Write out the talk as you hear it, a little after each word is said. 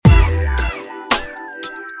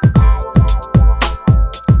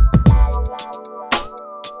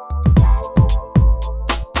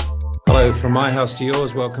Hello, from my house to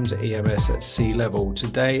yours. Welcome to EMS at Sea Level.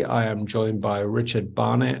 Today, I am joined by Richard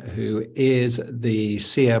Barnett, who is the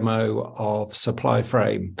CMO of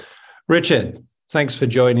Supplyframe. Richard, thanks for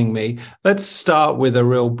joining me. Let's start with a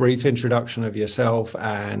real brief introduction of yourself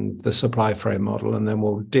and the Supplyframe model, and then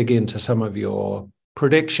we'll dig into some of your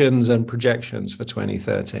predictions and projections for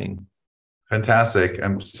 2013. Fantastic.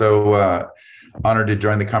 I'm so honored to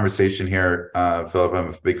join the conversation here, Philip.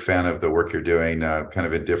 I'm a big fan of the work you're doing, kind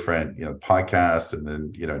of in different, podcasts and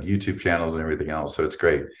then, YouTube channels and everything else. So it's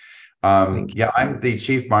great. I'm the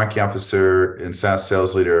Chief Marketing Officer and SaaS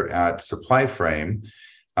Sales Leader at Supplyframe.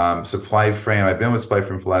 Supplyframe, I've been with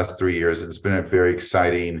Supplyframe for the last 3 years. It's been a very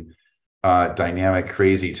exciting, dynamic,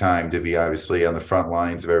 crazy time to be obviously on the front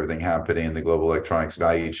lines of everything happening in the global electronics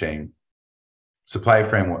value chain.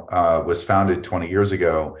 Supplyframe was founded 20 years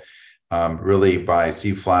ago. Really by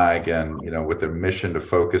C-Flag and, with the mission to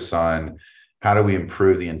focus on how do we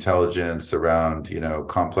improve the intelligence around,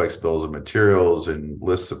 complex bills of materials and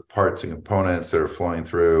lists of parts and components that are flowing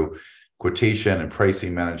through quotation and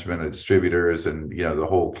pricing management of distributors and, the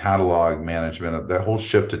whole catalog management of that whole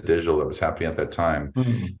shift to digital that was happening at that time.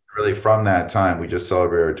 Mm-hmm. Really from that time, we just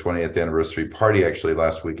celebrated our 20th anniversary party actually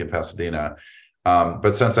last week in Pasadena.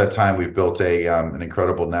 But since that time, we've built an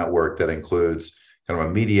incredible network that includes kind of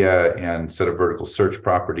a media and set of vertical search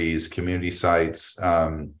properties, community sites,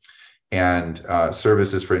 and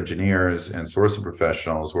services for engineers and sourcing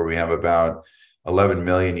professionals, where we have about 11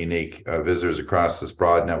 million unique visitors across this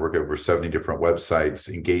broad network of over 70 different websites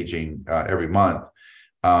engaging every month.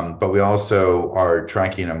 But we also are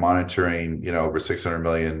tracking and monitoring, over 600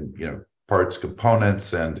 million, parts,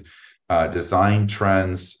 components, and design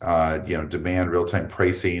trends, demand real-time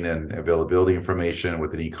pricing and availability information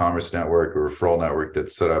with an e-commerce network or referral network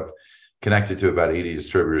that's set up, connected to about 80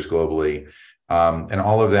 distributors globally. And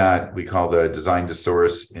all of that we call the design to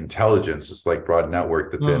source intelligence. It's like broad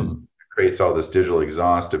network that then creates all this digital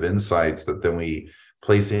exhaust of insights that then we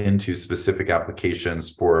place into specific applications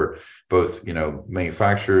for both,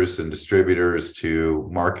 manufacturers and distributors to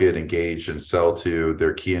market, engage, and sell to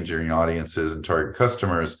their key engineering audiences and target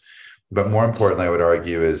customers. But more importantly, I would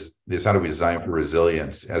argue is how do we design for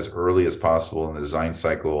resilience as early as possible in the design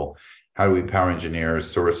cycle? How do we empower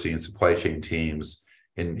engineers, sourcing, supply chain teams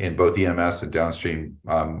in both EMS and downstream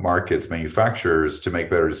markets, manufacturers, to make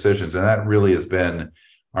better decisions? And that really has been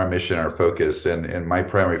our mission, our focus. And my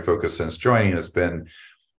primary focus since joining has been,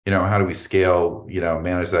 how do we scale,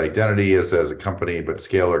 manage that identity as a company, but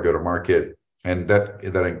scale our go-to-market? And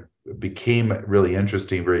that became really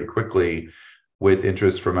interesting very quickly, with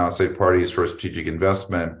interest from outside parties for strategic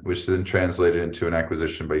investment, which then translated into an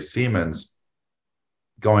acquisition by Siemens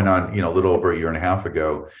going on, a little over a year and a half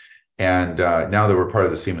ago. And now that we're part of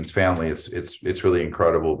the Siemens family, it's really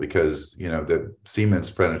incredible because, the Siemens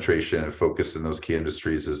penetration and focus in those key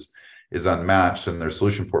industries is unmatched, and their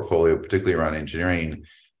solution portfolio, particularly around engineering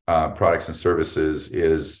products and services,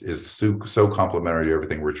 is so complementary to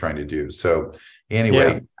everything we're trying to do. So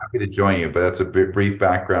anyway, happy to join you, but that's a brief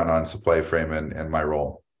background on Supplyframe and my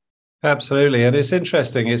role. Absolutely. And it's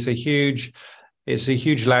interesting. It's a huge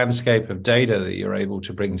landscape of data that you're able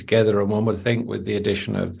to bring together. And one would think with the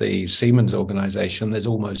addition of the Siemens organization, there's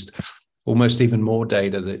almost even more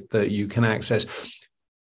data that you can access.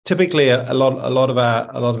 Typically, a lot of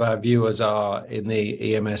our viewers are in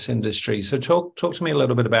the EMS industry. So talk to me a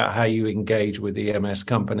little bit about how you engage with EMS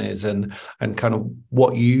companies and kind of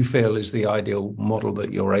what you feel is the ideal model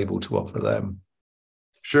that you're able to offer them.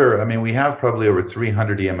 Sure. I mean, we have probably over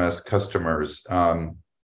 300 EMS customers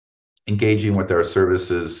engaging with our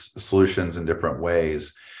services solutions in different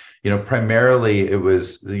ways. Primarily it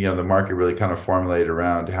was, the market really kind of formulated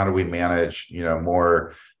around how do we manage,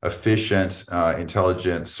 more efficient,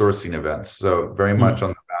 intelligent sourcing events. So very much on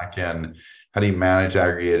the back end, how do you manage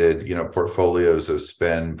aggregated, portfolios of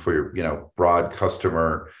spend for your, broad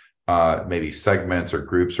customer, maybe segments or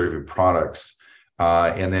groups or even products,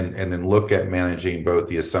 and then look at managing both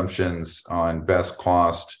the assumptions on best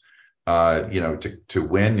cost, to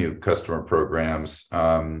win new customer programs,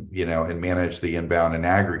 and manage the inbound and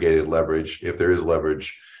aggregated leverage, if there is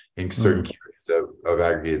leverage in certain areas of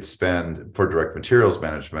aggregated spend for direct materials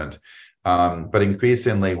management. But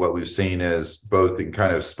increasingly what we've seen is both in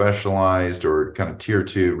kind of specialized or kind of tier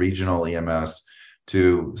 2 regional EMS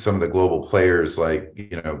to some of the global players like,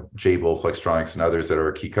 Jabil, Flextronics, and others that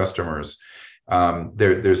are key customers.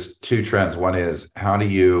 There's two trends. One is how do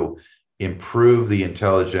you improve the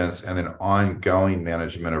intelligence and then ongoing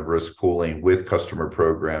management of risk pooling with customer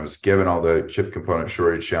programs, given all the chip component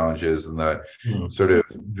shortage challenges and the sort of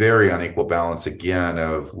very unequal balance again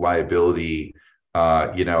of liability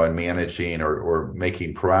and managing or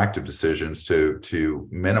making proactive decisions to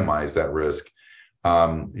minimize that risk.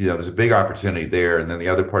 There's a big opportunity there. And then the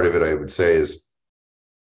other part of it, I would say, is,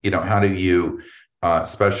 how do you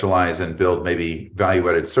specialize and build maybe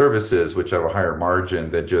value-added services, which have a higher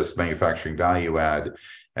margin than just manufacturing value add.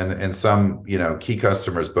 And some, key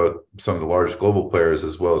customers, both some of the largest global players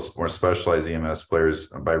as well as more specialized EMS players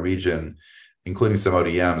by region, including some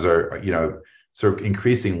ODMs, are, sort of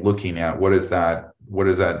increasing looking at what is that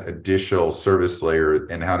additional service layer,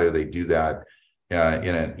 and how do they do that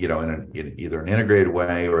in either an integrated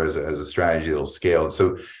way or as a strategy that'll scale. And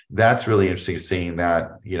so that's really interesting, seeing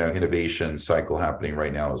that innovation cycle happening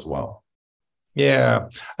right now as well. Yeah,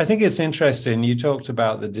 I think it's interesting. You talked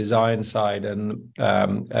about the design side and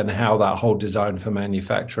how that whole design for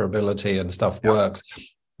manufacturability and stuff works.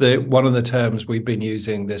 One of the terms we've been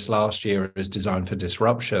using this last year is design for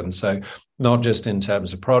disruption. So not just in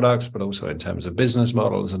terms of products, but also in terms of business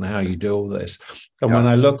models and how you do all this. And when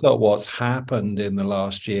I look at what's happened in the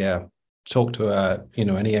last year, talk to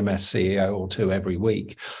an EMS CEO or two every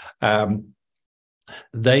week,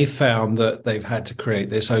 they found that they've had to create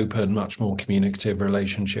this open, much more communicative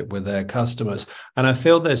relationship with their customers. And I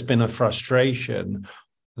feel there's been a frustration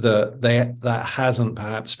that hasn't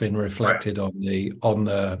perhaps been reflected on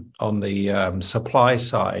the supply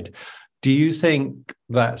side. Do you think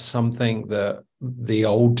that's something that the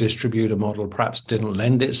old distributor model perhaps didn't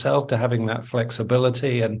lend itself to having that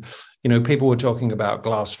flexibility? And people were talking about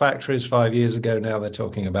glass factories 5 years ago. Now they're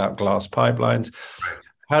talking about glass pipelines. Right.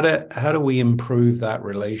 How do we improve that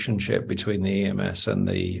relationship between the EMS and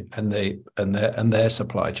their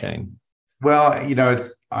supply chain? Well,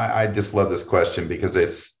 I just love this question because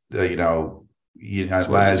it's we've seen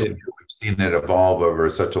it evolve over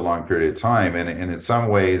such a long period of time, and in some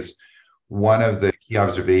ways, one of the key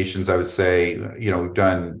observations I would say, we've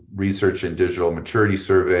done research in digital maturity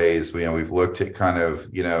surveys. We've looked at kind of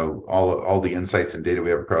all the insights and data we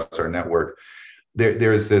have across our network.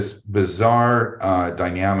 There's this bizarre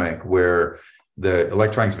dynamic where the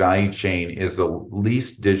electronics value chain is the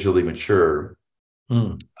least digitally mature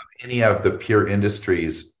of any of the peer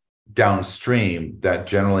industries downstream that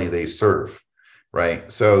generally they serve, right?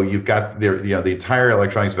 So you've got the entire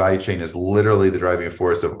electronics value chain is literally the driving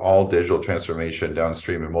force of all digital transformation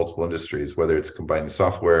downstream in multiple industries, whether it's combining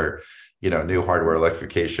software, new hardware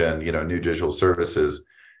electrification, new digital services.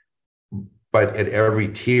 But at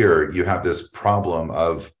every tier, you have this problem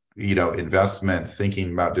of investment,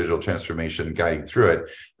 thinking about digital transformation, guiding through it.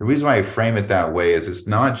 The reason why I frame it that way is it's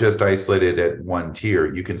not just isolated at one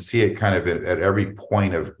tier. You can see it kind of at every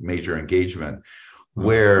point of major engagement,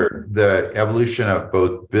 where the evolution of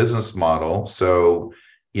both business model. So,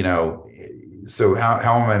 how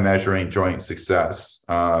am I measuring joint success?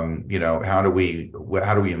 How do we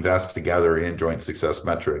invest together in joint success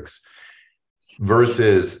metrics?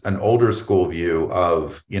 Versus an older school view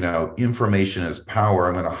of, information is power.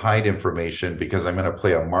 I'm going to hide information because I'm going to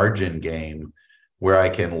play a margin game where I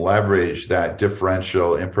can leverage that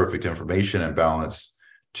differential imperfect information imbalance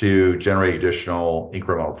to generate additional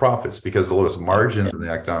incremental profits, because the lowest margins in the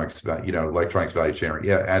electronics value chain are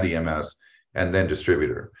at EMS and then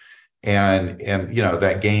distributor. And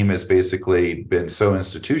that game has basically been so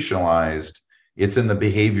institutionalized. It's in the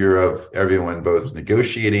behavior of everyone, both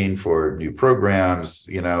negotiating for new programs,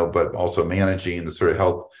 but also managing the sort of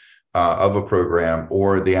health of a program,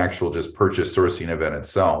 or the actual just purchase sourcing event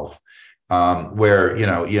itself, where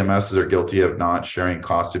EMSs are guilty of not sharing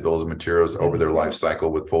cost of bills of materials over their life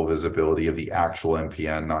cycle with full visibility of the actual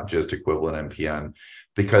MPN, not just equivalent MPN,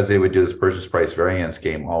 because they would do this purchase price variance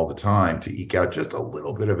game all the time to eke out just a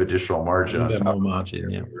little bit of additional margin on top of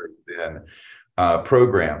margin,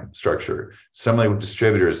 program structure. Similarly with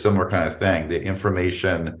distributors, similar kind of thing. The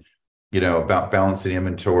information, about balancing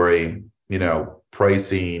inventory,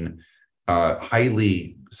 pricing,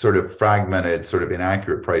 highly sort of fragmented, sort of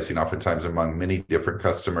inaccurate pricing, oftentimes among many different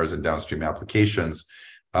customers and downstream applications.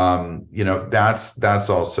 That's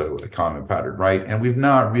also a common pattern, right? And we've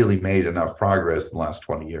not really made enough progress in the last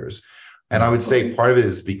 20 years. And I would say part of it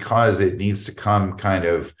is because it needs to come kind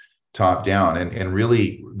of top down, and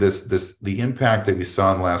really the impact that we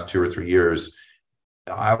saw in the last 2 or 3 years,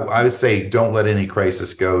 I would say don't let any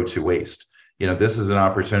crisis go to waste. This is an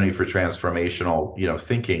opportunity for transformational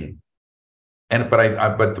thinking,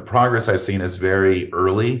 but the progress I've seen is very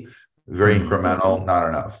early, very incremental, not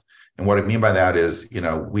enough. And what I mean by that is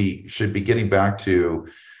we should be getting back to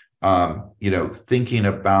thinking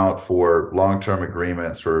about, for long-term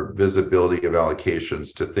agreements, for visibility of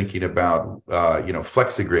allocations, to thinking about,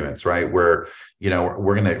 flex agreements, right? Where,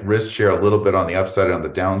 we're going to risk share a little bit on the upside and on the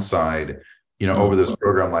downside, over those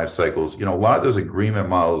program life cycles. A lot of those agreement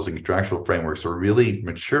models and contractual frameworks are really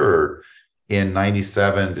mature in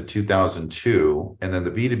 97 to 2002, and then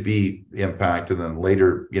the B2B impact, and then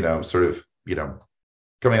later,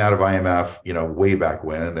 coming out of IMF, way back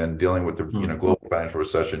when, and then dealing with the global financial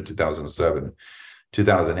recession 2007,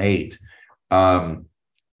 2008.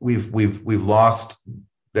 We've lost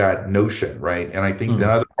that notion, right? And I think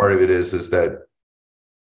another part of it is that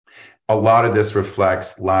a lot of this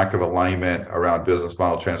reflects lack of alignment around business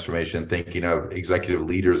model transformation, thinking of executive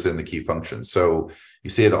leaders in the key functions. So you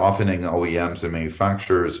see it often in OEMs and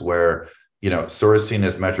manufacturers where, sourcing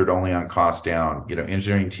is measured only on cost down.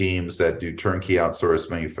 Engineering teams that do turnkey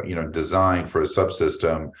outsource, design for a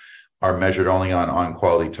subsystem are measured only on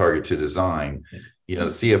quality target to design. The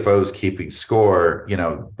CFO's keeping score,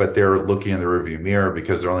 but they're looking in the rearview mirror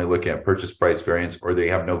because they're only looking at purchase price variance, or they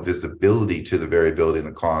have no visibility to the variability in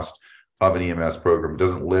the cost of an EMS program. It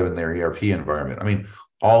doesn't live in their ERP environment. I mean,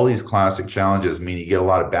 all these classic challenges mean you get a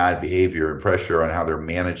lot of bad behavior and pressure on how they're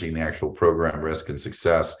managing the actual program risk and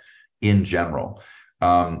success in general.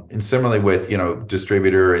 And similarly with,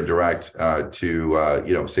 distributor and direct to,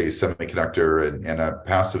 say semiconductor and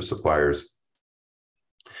passive suppliers,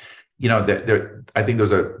 I think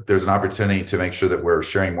there's an opportunity to make sure that we're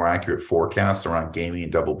sharing more accurate forecasts around gaming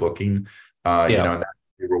and double booking, and that's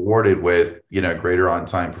rewarded with, greater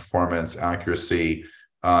on-time performance, accuracy,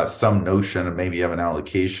 some notion of maybe have an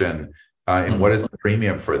allocation, and what is the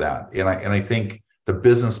premium for that? And I think the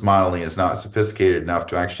business modeling is not sophisticated enough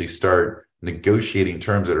to actually start negotiating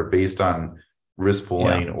terms that are based on risk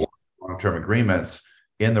pooling or long-term agreements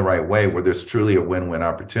in the right way, where there's truly a win-win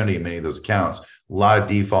opportunity in many of those accounts. A lot of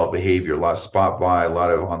default behavior, a lot of spot buy, a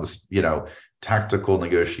lot of on the tactical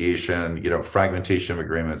negotiation, fragmentation of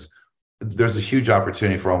agreements. There's a huge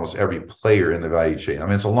opportunity for almost every player in the value chain. I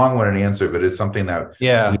mean, it's a long-winded answer, but it's something that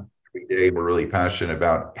every day we're really passionate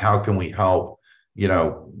about. How can we help,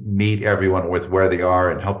 meet everyone with where they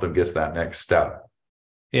are and help them get to that next step?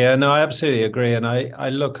 Yeah, no, I absolutely agree. And I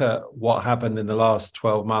look at what happened in the last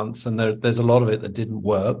 12 months, and there's a lot of it that didn't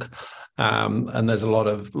work. And there's a lot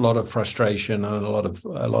of frustration and a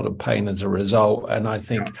lot of pain as a result. And I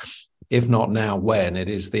think if not now, when? It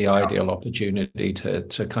is the ideal opportunity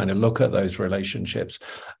to kind of look at those relationships.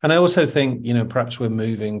 And I also think, perhaps we're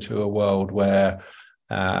moving to a world where,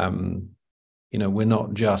 we're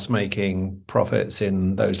not just making profits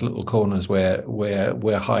in those little corners where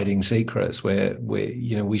we're hiding secrets, where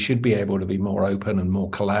we should be able to be more open and more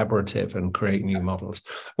collaborative and create new models.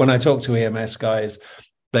 When I talk to EMS guys,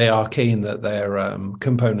 they are keen that their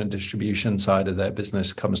component distribution side of their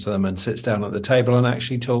business comes to them and sits down at the table and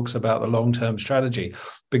actually talks about the long-term strategy,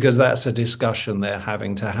 because that's a discussion they're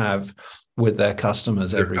having to have with their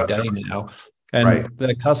customers every day now. And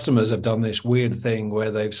their customers have done this weird thing where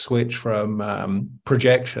they've switched from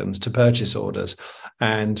projections to purchase orders.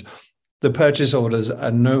 And the purchase orders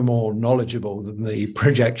are no more knowledgeable than the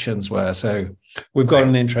projections were. So we've got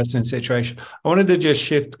an interesting situation. I wanted to just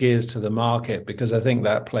shift gears to the market, because I think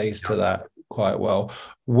that plays to that quite well.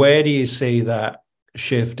 Where do you see that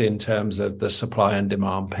shift in terms of the supply and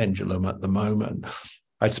demand pendulum at the moment?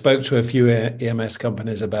 I spoke to a few EMS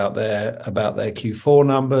companies about their Q4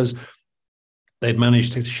 numbers. They'd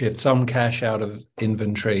managed to shift some cash out of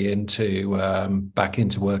inventory into back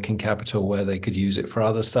into working capital, where they could use it for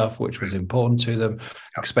other stuff, which was important to them.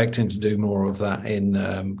 Expecting to do more of that in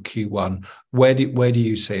Q1. Where do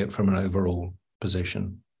you see it from an overall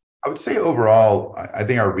position? I would say overall, I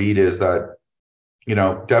think our read is that,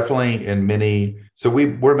 definitely in many. So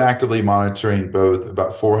we're actively monitoring both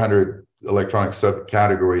about 400 electronic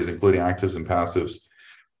subcategories, including actives and passives,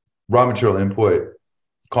 raw material input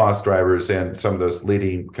cost drivers, and some of those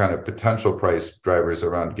leading kind of potential price drivers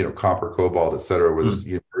around, copper, cobalt, et cetera, where there's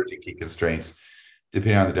emerging key constraints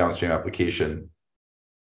depending on the downstream application.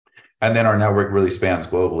 And then our network really spans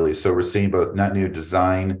globally. So we're seeing both net new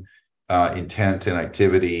design intent and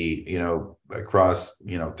activity, across,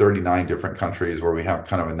 39 different countries where we have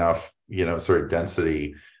kind of enough, sort of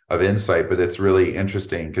density of insight. But it's really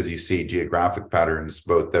interesting because you see geographic patterns,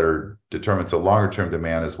 both that are determined to longer term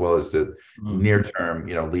demand as well as the near term,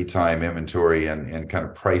 lead time, inventory, and kind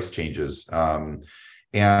of price changes. And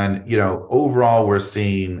overall, we're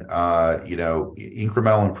seeing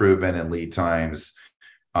incremental improvement in lead times,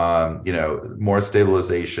 more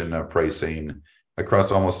stabilization of pricing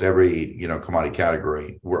across almost every commodity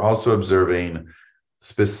category. We're also observing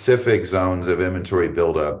specific zones of inventory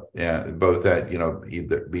buildup, and both that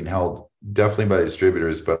either being held definitely by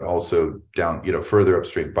distributors, but also down further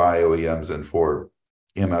upstream by OEMs and for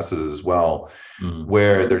EMSs as well,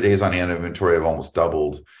 where their days on hand inventory have almost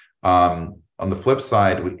doubled. A on the flip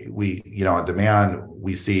side, we on demand,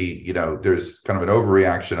 we see, there's kind of an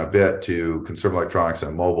overreaction a bit to consumer electronics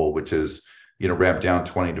and mobile, which is, ramped down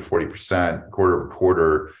 20 to 40% quarter over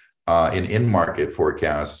quarter in market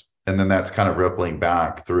forecasts. And then that's kind of rippling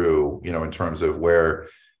back through, in terms of where,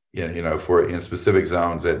 for in specific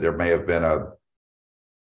zones that there may have been a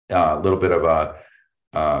little bit of a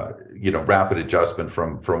rapid adjustment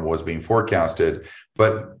from what was being forecasted,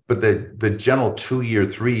 but the general 2-year,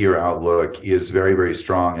 3-year outlook is very, very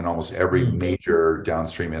strong in almost every major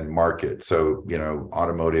downstream end market. So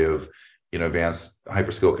automotive, advanced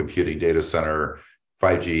hyperscale computing, data center,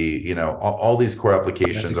 5G, all these core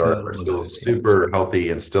applications are still super healthy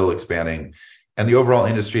and still expanding. And the overall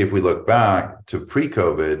industry, if we look back to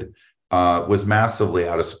pre-COVID, was massively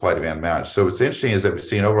out of supply-demand match. So what's interesting is that we've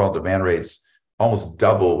seen overall demand rates almost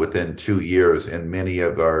double within 2 years in many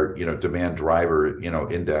of our, demand driver,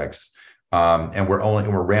 index. And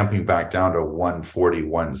we're ramping back down to 140,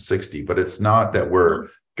 160. But it's not that we're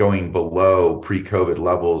going below pre-COVID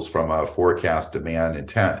levels from a forecast demand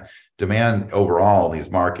intent. Demand overall in these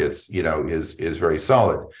markets, is very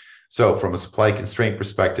solid. So from a supply constraint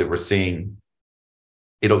perspective, we're seeing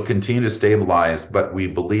it'll continue to stabilize, but we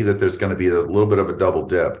believe that there's going to be a little bit of a double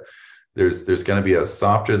dip. There's going to be a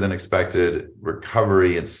softer than expected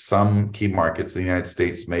recovery in some key markets in the United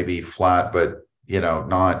States, maybe flat, but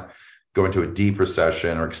not going to a deep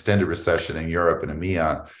recession or extended recession in Europe and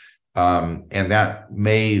EMEA. And that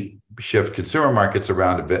may shift consumer markets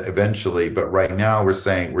around a bit eventually, but right now we're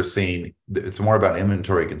seeing it's more about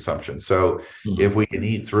inventory consumption. So if we can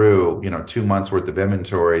eat through 2 months worth of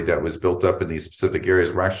inventory that was built up in these specific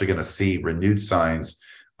areas, we're actually going to see renewed signs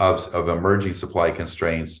of emerging supply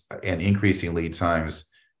constraints and increasing lead times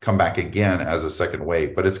come back again as a second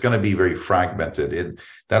wave. But it's going to be very fragmented.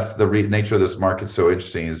 That's the nature of this market. So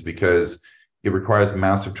interesting is because it requires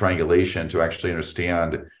massive triangulation to actually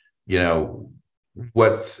understand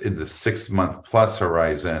what's in the 6-month plus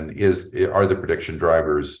horizon are the prediction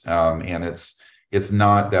drivers. And it's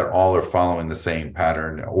not that all are following the same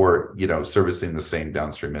pattern or, servicing the same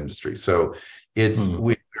downstream industry. So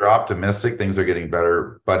we're optimistic things are getting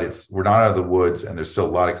better, but we're not out of the woods, and there's still a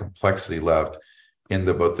lot of complexity left in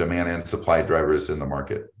both demand and supply drivers in the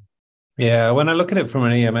market. Yeah, when I look at it from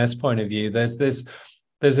an EMS point of view, there's this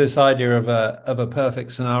idea of a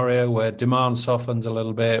perfect scenario where demand softens a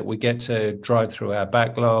little bit. We get to drive through our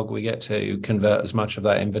backlog. We get to convert as much of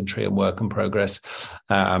that inventory and work in progress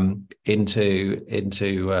into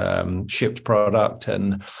shipped product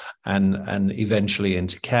and eventually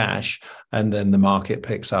into cash. And then the market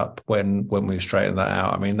picks up when we straighten that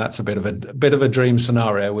out. I mean, that's a bit of a dream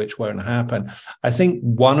scenario, which won't happen. I think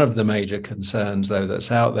one of the major concerns, though, that's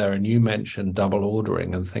out there, and you mentioned double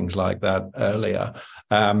ordering and things like that earlier,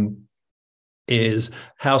 is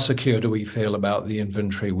how secure do we feel about the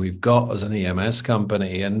inventory we've got as an EMS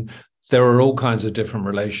company? And there are all kinds of different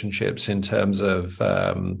relationships in terms of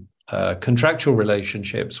contractual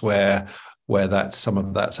relationships where some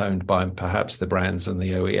of that's owned by perhaps the brands and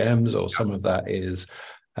the OEMs, or some of that is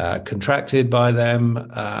contracted by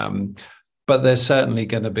them. But there's certainly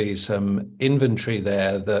going to be some inventory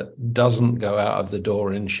there that doesn't go out of the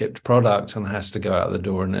door in shipped products and has to go out the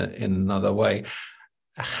door in another way.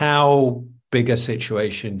 How big a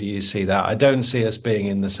situation do you see that? I don't see us being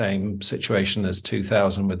in the same situation as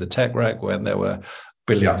 2000 with the tech wreck, when there were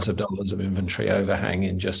billions of dollars of inventory overhang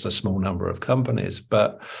in just a small number of companies.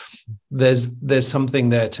 But there's something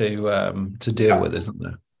there to deal with, isn't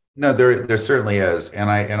there? No, there certainly is. And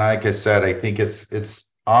like I said, I think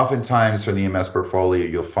it's oftentimes for the EMS portfolio,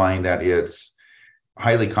 you'll find that it's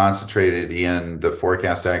highly concentrated in the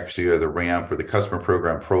forecast accuracy or the ramp or the customer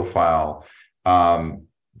program profile,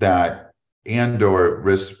 that and/or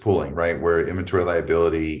risk pooling, right? Where inventory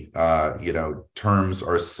liability, terms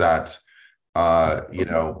are set,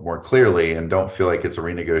 more clearly, and don't feel like it's a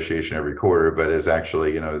renegotiation every quarter, but is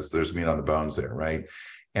actually, there's meat on the bones there, right?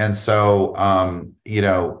 And so,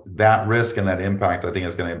 that risk and that impact, I think,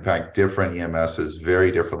 is going to impact different EMSs very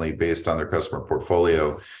differently based on their customer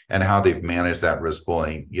portfolio and how they've managed that risk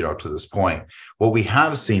pooling, up to this point. What we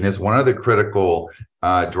have seen is one of the critical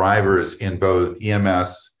drivers in both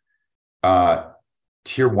EMS,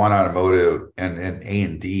 tier one automotive and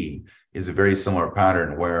A&D is a very similar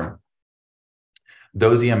pattern, where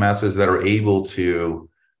those EMSs that are able to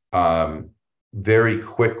very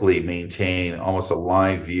quickly maintain almost a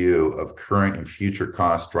live view of current and future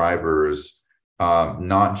cost drivers,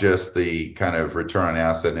 not just the kind of return on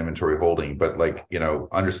asset and inventory holding, but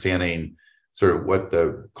understanding sort of what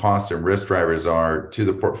the cost and risk drivers are to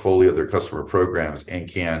the portfolio of their customer programs, and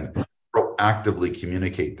can proactively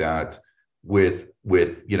communicate that with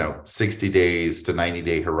with 60 days to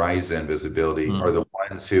 90-day horizon visibility are the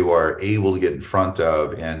ones who are able to get in front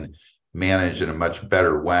of and manage in a much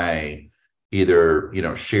better way either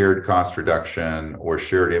shared cost reduction or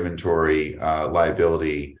shared inventory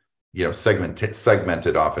liability,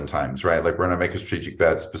 segmented oftentimes, right? Like we're going to make a strategic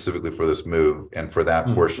bet specifically for this move, and for that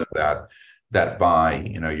portion of that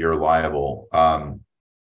buy, you're liable.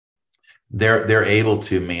 They're able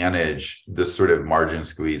to manage the sort of margin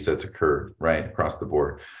squeeze that's occurred right across the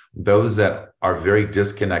board. Those that are very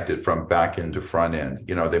disconnected from back end to front end,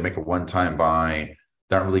 they make a one-time buy,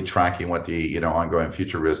 not really tracking what the ongoing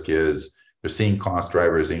future risk is. They're seeing cost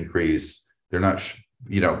drivers increase. They're not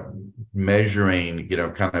measuring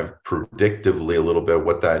kind of predictively a little bit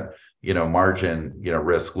what that margin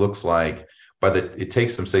risk looks like, but it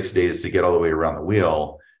takes them 6 days to get all the way around the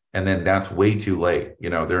wheel. And then that's way too late.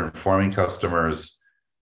 They're informing customers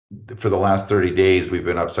for the last 30 days, we've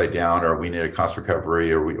been upside down, or we need a cost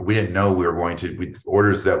recovery, or we didn't know we were going to,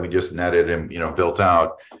 orders that we just netted and, built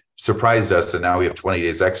out surprised us. And now we have 20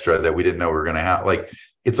 days extra that we didn't know we were going to have. Like,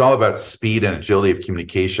 it's all about speed and agility of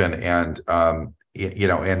communication and,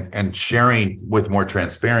 and sharing with more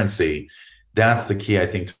transparency. That's the key, I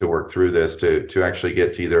think, to work through this, to actually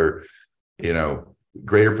get to either,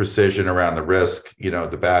 greater precision around the risk,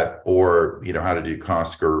 the bet, or, how to do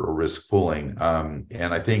cost or risk pooling.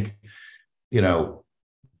 And I think, I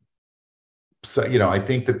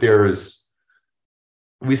think that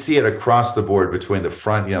we see it across the board between the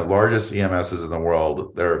front, largest EMSs in the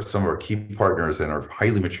world. They're some of our key partners and are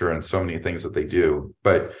highly mature in so many things that they do.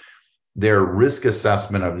 But their risk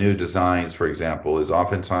assessment of new designs, for example, is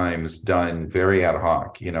oftentimes done very ad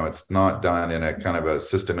hoc. It's not done in a kind of a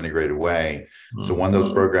system integrated way. So when those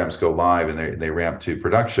programs go live and they ramp to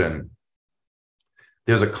production,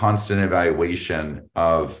 there's a constant evaluation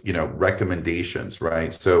of, recommendations,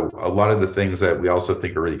 right? So a lot of the things that we also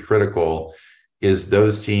think are really critical is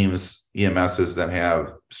those teams, EMSs that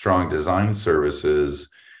have strong design services,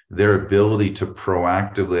 their ability to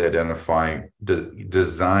proactively identify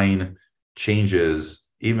design changes,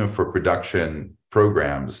 even for production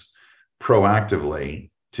programs, proactively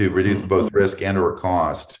to reduce both risk and or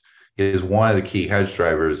cost, is one of the key hedge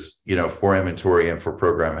drivers, for inventory and for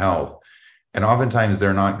program health. And oftentimes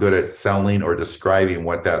they're not good at selling or describing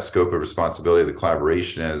what that scope of responsibility of the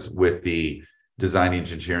collaboration is with the design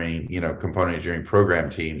engineering, component engineering program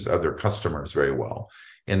teams of their customers very well.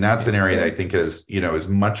 And that's an area that I think is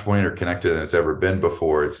much more interconnected than it's ever been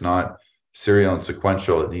before. It's not serial and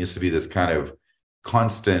sequential. It needs to be this kind of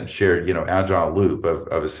constant shared, agile loop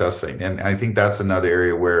of assessing. And I think that's another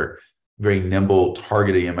area where very nimble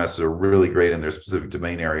targeted EMSs are really great in their specific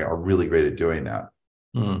domain area, are really great at doing that.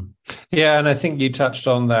 Yeah, and I think you touched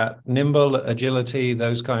on that nimble, agility,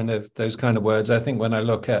 those kind of words. I think when I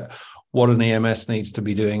look at what an EMS needs to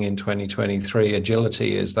be doing in 2023,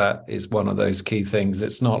 agility is one of those key things.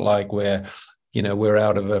 It's not like we're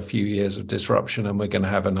out of a few years of disruption and we're going to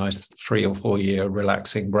have a nice 3 or 4 year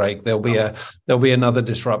relaxing break. There'll be another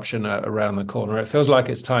disruption around the corner. It feels like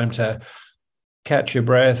it's time to catch your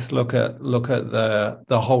breath, look at the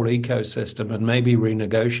whole ecosystem and maybe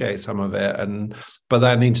renegotiate some of it. But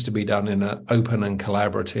that needs to be done in an open and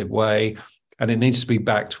collaborative way. And it needs to be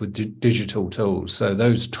backed with digital tools. So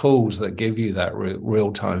those tools that give you that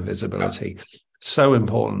real-time visibility, so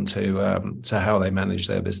important to how they manage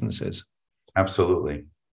their businesses. Absolutely.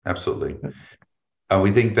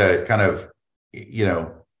 We think that kind of,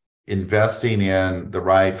 investing in the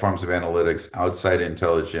right forms of analytics, outside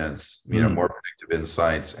intelligence, more predictive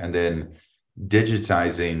insights, and then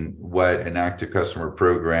digitizing what an active customer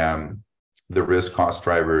program, the risk cost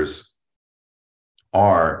drivers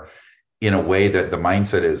are, in a way that the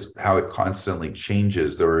mindset is how it constantly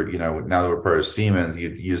changes. There were, now that we're part of Siemens,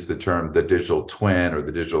 you'd use the term the digital twin or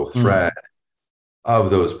the digital thread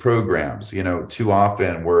of those programs. Too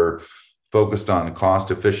often we're focused on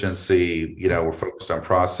cost efficiency, we're focused on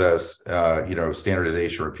process,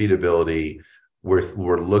 standardization, repeatability.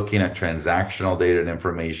 We're looking at transactional data and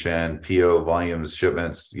information, PO volumes,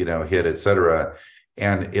 shipments, hit, et cetera.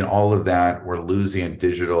 And in all of that, we're losing a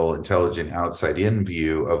digital, intelligent, outside-in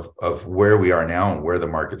view of where we are now and where the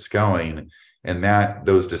market's going. And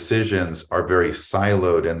those decisions are very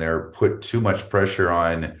siloed, and they're put too much pressure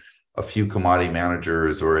on a few commodity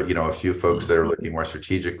managers or a few folks that are looking more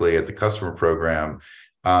strategically at the customer program.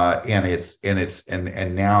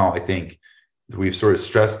 And now I think we've sort of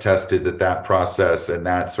stress tested that process and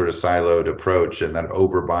that sort of siloed approach and that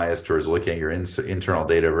over bias towards looking at your internal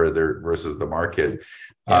data versus the market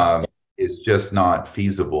is just not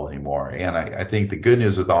feasible anymore. And I think the good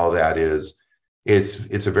news with all that is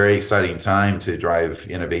it's a very exciting time to drive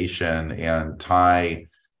innovation and tie,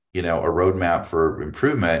 a roadmap for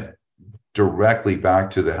improvement directly back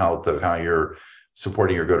to the health of how you're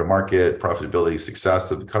supporting your go-to-market, profitability,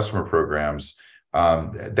 success of the customer programs.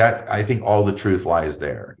 That I think all the truth lies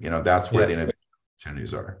there. That's where the innovation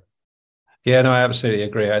opportunities are. Yeah, no, I absolutely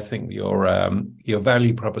agree. I think your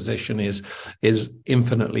value proposition is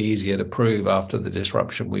infinitely easier to prove after the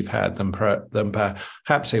disruption we've had than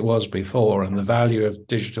perhaps it was before. And the value of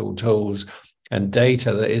digital tools and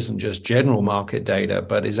data that isn't just general market data,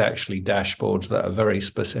 but is actually dashboards that are very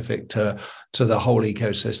specific to the whole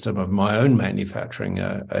ecosystem of my own manufacturing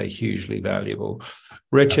are hugely valuable.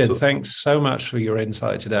 Richard, absolutely. Thanks so much for your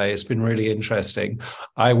insight today. It's been really interesting.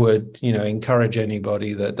 I would, encourage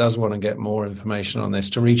anybody that does want to get more information on this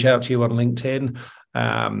to reach out to you on LinkedIn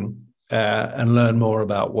and learn more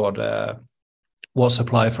about what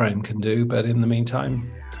Supplyframe can do. But in the meantime,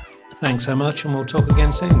 thanks so much, and we'll talk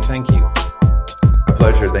again soon. Thank you. A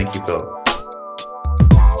pleasure. Thank you, Phil.